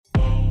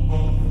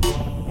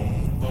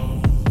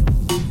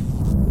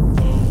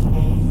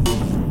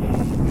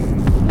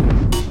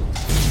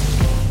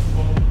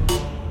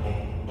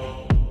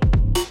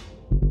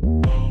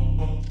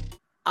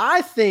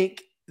I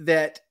think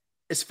that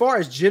as far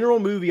as general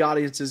movie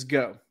audiences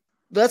go,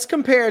 let's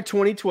compare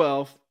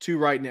 2012 to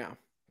right now.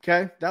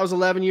 Okay. That was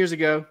 11 years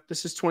ago.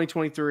 This is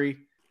 2023.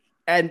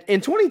 And in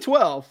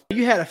 2012,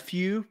 you had a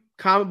few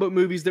comic book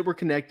movies that were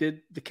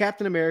connected: the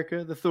Captain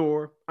America, the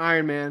Thor,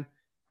 Iron Man,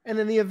 and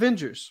then the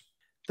Avengers.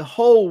 The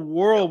whole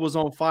world was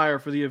on fire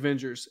for the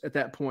Avengers at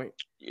that point.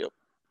 Yep.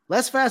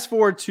 Let's fast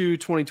forward to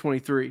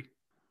 2023.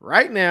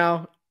 Right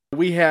now,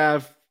 we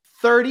have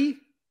 30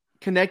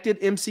 connected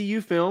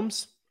MCU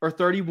films, or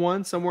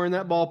 31, somewhere in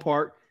that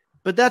ballpark.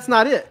 But that's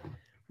not it.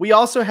 We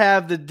also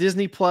have the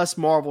Disney Plus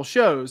Marvel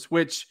shows,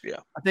 which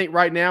I think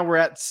right now we're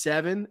at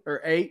 7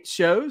 or 8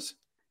 shows.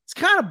 It's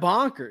kind of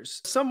bonkers.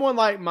 Someone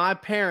like my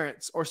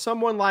parents or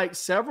someone like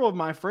several of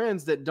my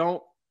friends that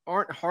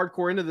aren't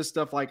hardcore into this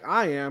stuff like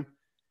I am,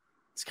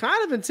 it's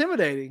kind of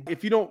intimidating.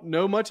 If you don't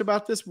know much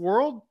about this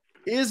world,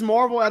 is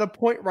Marvel at a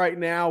point right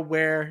now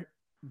where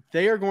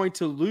they are going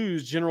to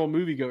lose general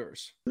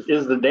moviegoers?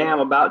 Is the dam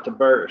about to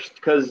burst?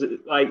 Because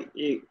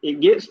it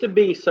gets to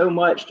be so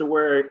much to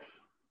where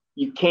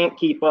you can't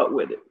keep up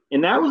with it.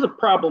 And that was a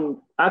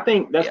problem. I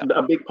think that's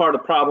a big part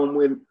of the problem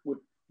with when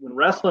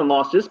wrestling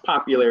lost its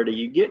popularity.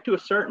 You get to a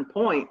certain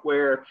point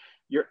where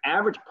your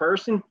average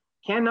person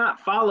cannot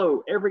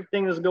follow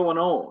everything that's going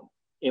on.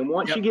 And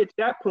once you get to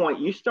that point,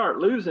 you start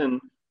losing.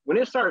 When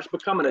it starts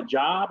becoming a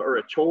job or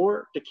a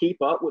chore to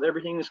keep up with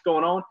everything that's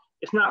going on,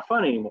 it's not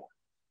fun anymore.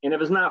 And if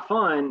it's not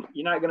fun,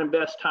 you're not going to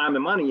invest time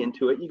and money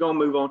into it. You're going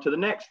to move on to the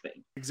next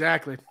thing.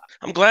 Exactly.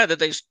 I'm glad that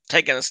they've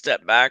taken a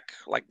step back.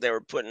 Like, they were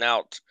putting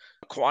out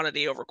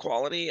quantity over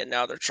quality, and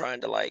now they're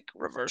trying to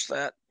reverse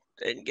that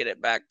and get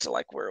it back to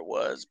where it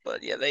was.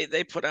 But yeah,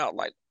 they put out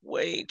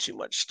way too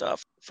much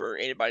stuff for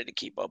anybody to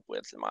keep up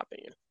with, in my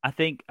opinion. I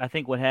think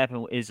what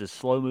happened is a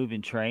slow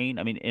moving train.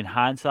 I mean, in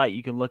hindsight,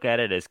 you can look at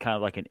it as kind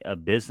of like a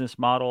business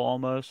model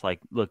almost.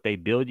 Like, look, they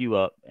build you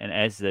up, and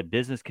as the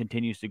business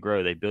continues to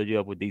grow, they build you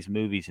up with these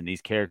movies and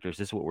these characters.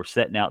 This is what we're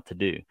setting out to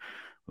do.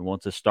 We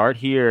want to start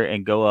here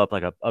and go up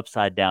like a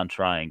upside down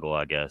triangle,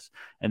 I guess.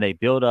 And they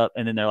build up,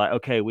 and then they're like,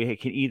 okay, we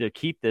can either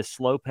keep this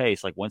slow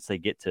pace, like once they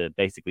get to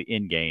basically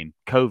Endgame,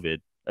 COVID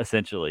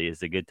essentially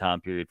is a good time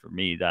period for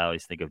me. I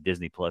always think of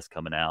Disney Plus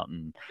coming out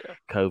and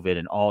COVID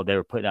and all they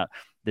were putting out.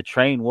 The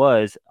train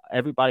was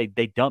everybody,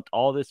 they dumped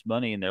all this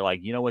money, and they're like,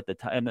 you know what,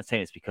 I'm not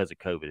saying it's because of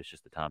COVID, it's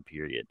just the time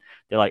period.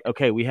 They're like,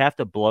 okay, we have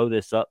to blow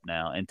this up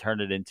now and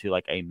turn it into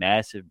a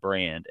massive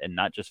brand and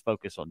not just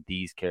focus on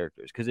these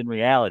characters. Because in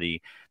reality,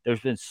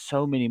 there's been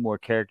so many more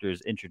characters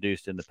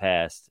introduced in the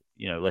past,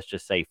 let's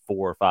just say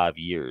 4 or 5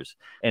 years.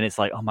 And it's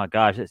like, oh my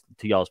gosh,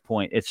 to y'all's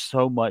point, it's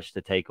so much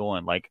to take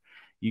on.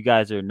 You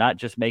guys are not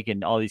just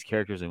making all these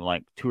characters in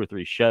 2 or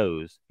 3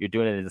 shows. You're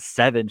doing it in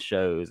 7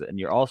 shows, and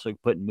you're also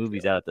putting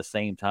movies out at the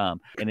same time.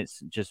 And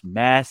it's just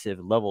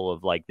massive level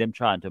of them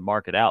trying to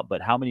market out.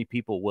 But how many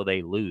people will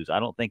they lose?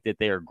 I don't think that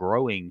they are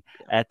growing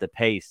at the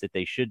pace that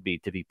they should be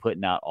to be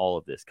putting out all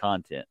of this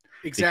content.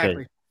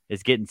 Exactly.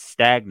 It's getting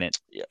stagnant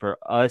for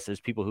us as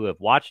people who have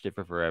watched it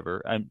for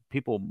forever, and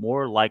people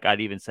more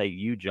I'd even say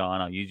you, John.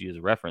 I'll use you as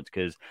a reference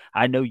because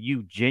I know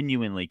you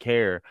genuinely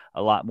care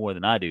a lot more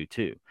than I do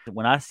too.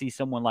 When I see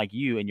someone like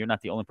you, and you're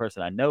not the only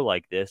person I know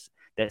like this,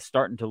 that's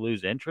starting to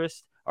lose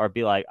interest or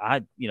be like,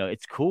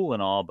 it's cool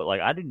and all, but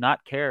I do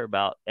not care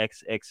about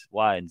X,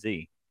 Y, and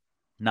Z.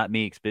 Not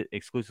me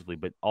exclusively,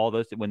 but all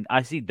those. When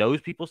I see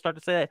those people start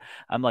to say that,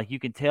 I'm like, you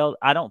can tell.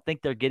 I don't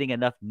think they're getting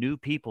enough new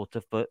people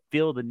to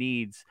fill the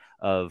needs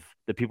of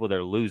the people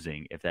they're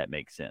losing, if that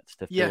makes sense,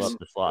 to fill up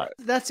the slot.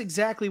 That's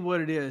exactly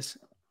what it is.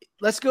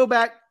 Let's go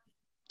back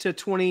to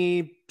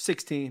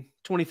 2016,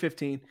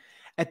 2015.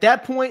 At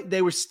that point,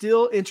 they were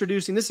still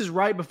introducing, this is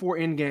right before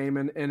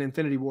Endgame and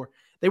Infinity War.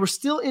 They were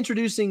still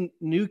introducing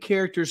new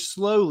characters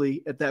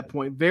slowly at that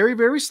point, very,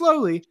 very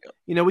slowly.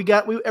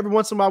 Every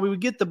once in a while we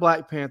would get the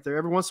Black Panther.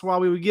 Every once in a while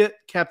we would get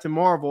Captain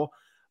Marvel,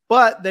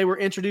 but they were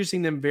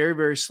introducing them very,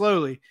 very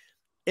slowly.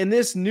 In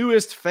this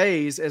newest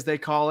phase, as they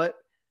call it,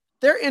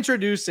 they're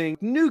introducing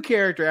new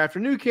character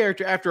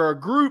after a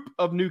group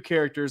of new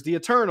characters: the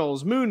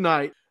Eternals, Moon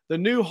Knight, the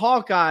new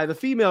Hawkeye, the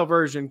female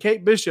version,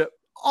 Kate Bishop,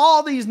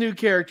 all these new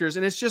characters.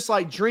 And it's just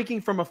like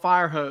drinking from a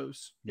fire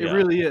hose. It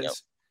really is. Yep.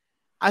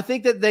 I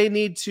think that they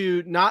need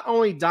to not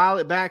only dial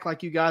it back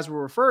like you guys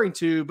were referring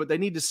to, but they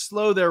need to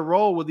slow their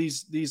roll with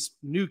these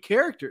new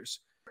characters.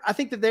 I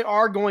think that they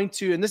are going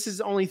to, and this is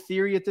only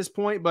theory at this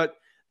point, but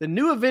the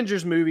new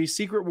Avengers movie,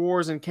 Secret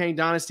Wars and Kang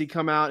Dynasty,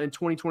 come out in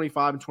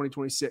 2025 and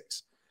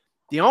 2026.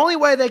 The only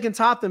way they can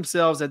top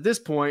themselves at this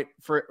point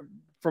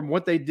from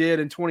what they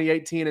did in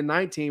 2018 and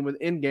 19 with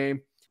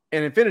Endgame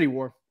and Infinity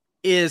War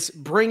is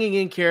bringing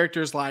in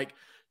characters like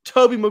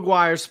Tobey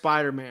Maguire's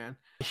Spider-Man,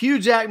 Hugh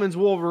Jackman's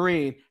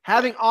Wolverine.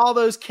 Having all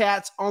those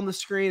cats on the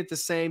screen at the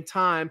same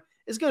time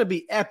is going to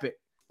be epic.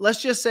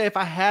 Let's just say if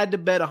I had to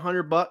bet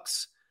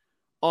 $100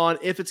 on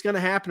if it's going to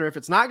happen or if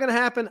it's not going to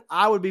happen,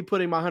 I would be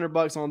putting my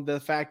 $100 on the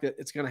fact that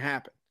it's going to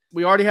happen.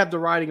 We already have the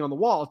writing on the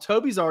wall.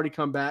 Tobey's already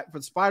come back for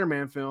the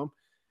Spider-Man film.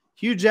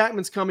 Hugh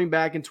Jackman's coming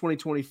back in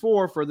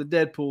 2024 for the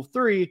Deadpool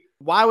 3.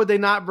 Why would they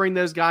not bring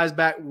those guys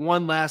back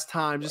one last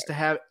time just to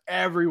have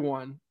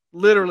everyone,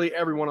 literally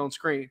everyone on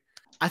screen?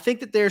 I think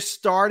that they're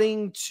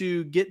starting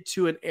to get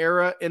to an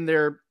era in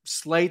their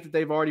slate that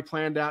they've already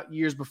planned out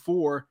years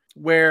before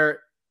where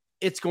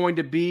it's going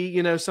to be,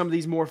 you know, some of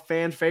these more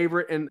fan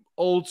favorite and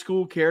old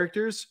school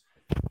characters.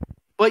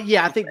 But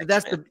yeah, I think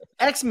that's the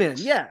X-Men.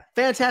 Yeah.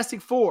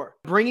 Fantastic Four,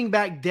 bringing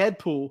back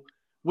Deadpool,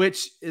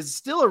 which is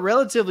still a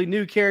relatively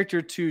new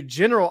character to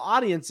general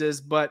audiences,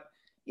 but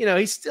you know,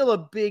 he's still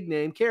a big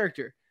name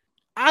character.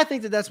 I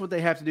think that that's what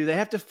they have to do. They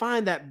have to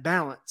find that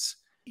balance.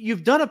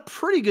 You've done a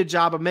pretty good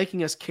job of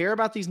making us care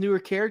about these newer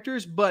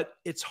characters, but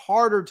it's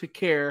harder to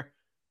care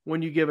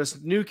when you give us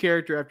new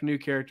character after new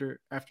character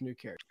after new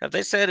character. Have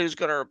they said who's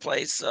going to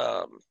replace,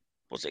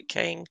 was it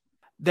Kang?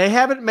 They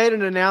haven't made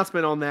an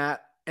announcement on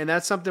that, and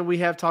that's something we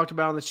have talked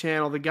about on the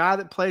channel. The guy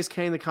that plays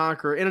Kang the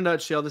Conqueror, in a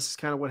nutshell, this is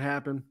kind of what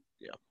happened.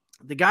 Yeah.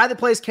 The guy that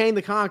plays Kang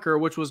the Conqueror,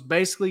 which was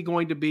basically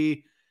going to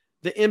be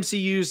the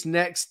MCU's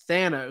next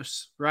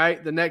Thanos,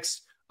 right? The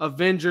next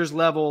Avengers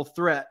level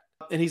threat.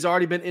 And he's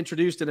already been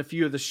introduced in a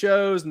few of the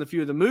shows and a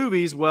few of the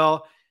movies.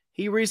 Well,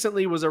 he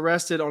recently was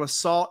arrested on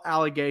assault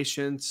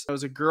allegations. There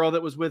was a girl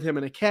that was with him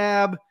in a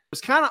cab. It was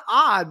kind of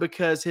odd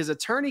because his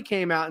attorney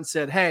came out and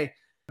said, hey,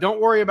 don't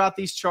worry about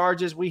these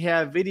charges. We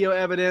have video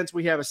evidence.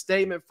 We have a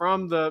statement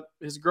from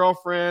his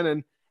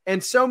girlfriend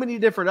and so many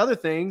different other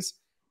things.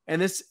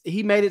 And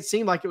he made it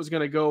seem like it was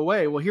going to go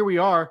away. Well, here we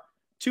are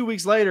 2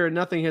 weeks later and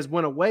nothing has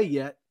went away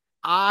yet.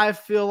 I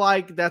feel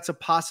like that's a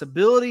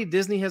possibility.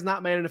 Disney has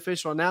not made an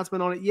official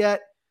announcement on it yet.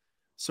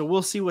 So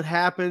we'll see what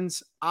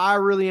happens. I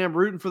really am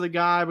rooting for the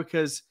guy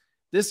because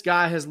this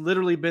guy has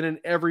literally been in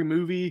every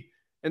movie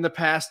in the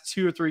past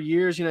 2 or 3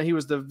 years. You know, he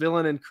was the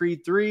villain in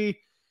Creed 3.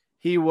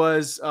 He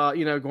was,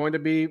 going to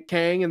be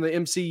Kang in the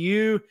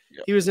MCU.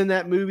 Yep. He was in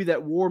that movie,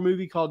 that war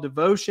movie called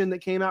Devotion that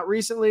came out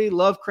recently.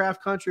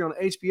 Lovecraft Country on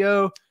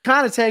HBO.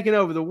 Kind of taking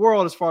over the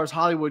world as far as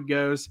Hollywood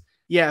goes.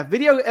 Yeah,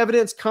 video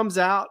evidence comes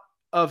out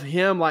of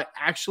him like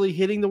actually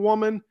hitting the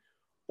woman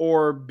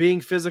or being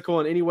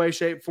physical in any way,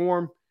 shape,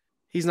 form.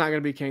 He's not going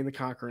to be Kang the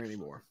Conqueror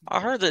anymore. I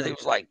heard that he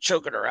was like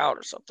choking her out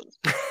or something.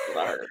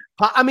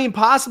 I mean,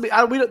 possibly.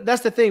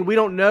 That's the thing. We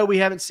don't know. We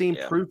haven't seen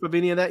proof of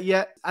any of that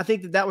yet. I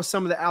think that was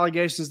some of the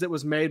allegations that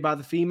was made by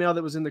the female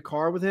that was in the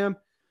car with him.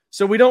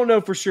 So we don't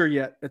know for sure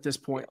yet at this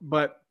point.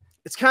 But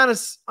it's kind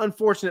of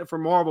unfortunate for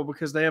Marvel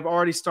because they have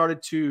already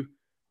started to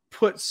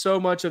put so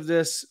much of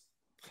this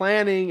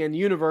planning and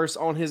universe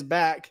on his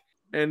back.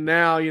 And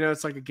now,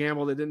 it's like a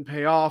gamble that didn't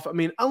pay off. I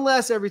mean,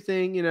 unless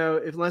everything,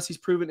 unless he's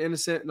proven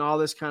innocent and all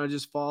this kind of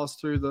just falls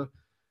through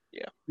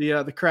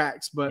the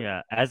cracks. But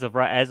yeah, as of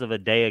a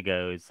day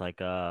ago, it's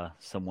like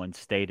someone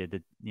stated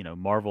that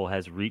Marvel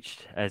has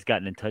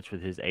gotten in touch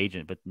with his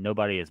agent, but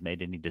nobody has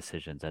made any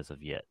decisions as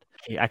of yet.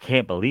 I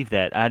can't believe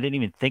that. I didn't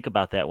even think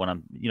about that when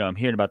I'm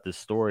hearing about this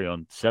story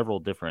on several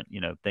different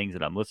things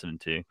that I'm listening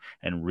to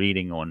and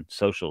reading on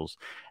socials,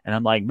 and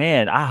I'm like,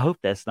 man, I hope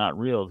that's not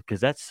real because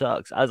that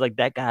sucks. I was like,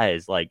 that guy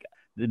is like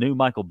the new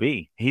Michael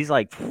B. He's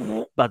like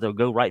about to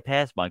go right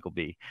past Michael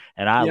B.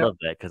 And I love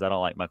that because I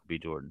don't like Michael B.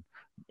 Jordan.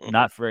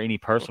 Not for any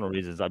personal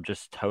reasons. I'm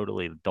just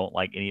totally don't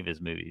like any of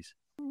his movies.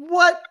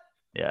 What?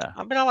 Yeah.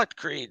 I mean, I like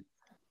Creed.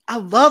 I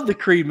love the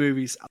Creed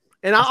movies.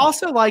 And I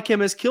also like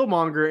him as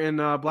Killmonger in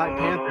Black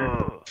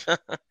Panther.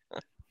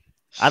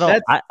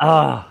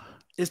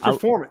 His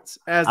performance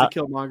as the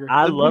Killmonger.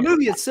 The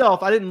movie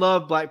itself, I didn't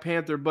love Black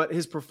Panther, but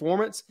his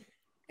performance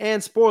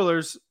and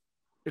spoilers,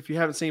 if you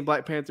haven't seen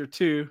Black Panther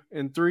 2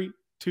 in 3,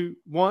 2,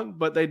 1,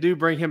 but they do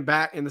bring him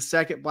back in the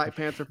second Black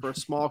Panther for a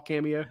small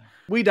cameo.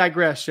 We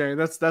digress, Shane.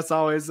 That's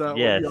always what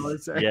we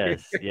always say.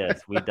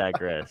 Yes, we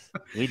digress.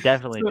 We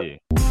definitely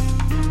do.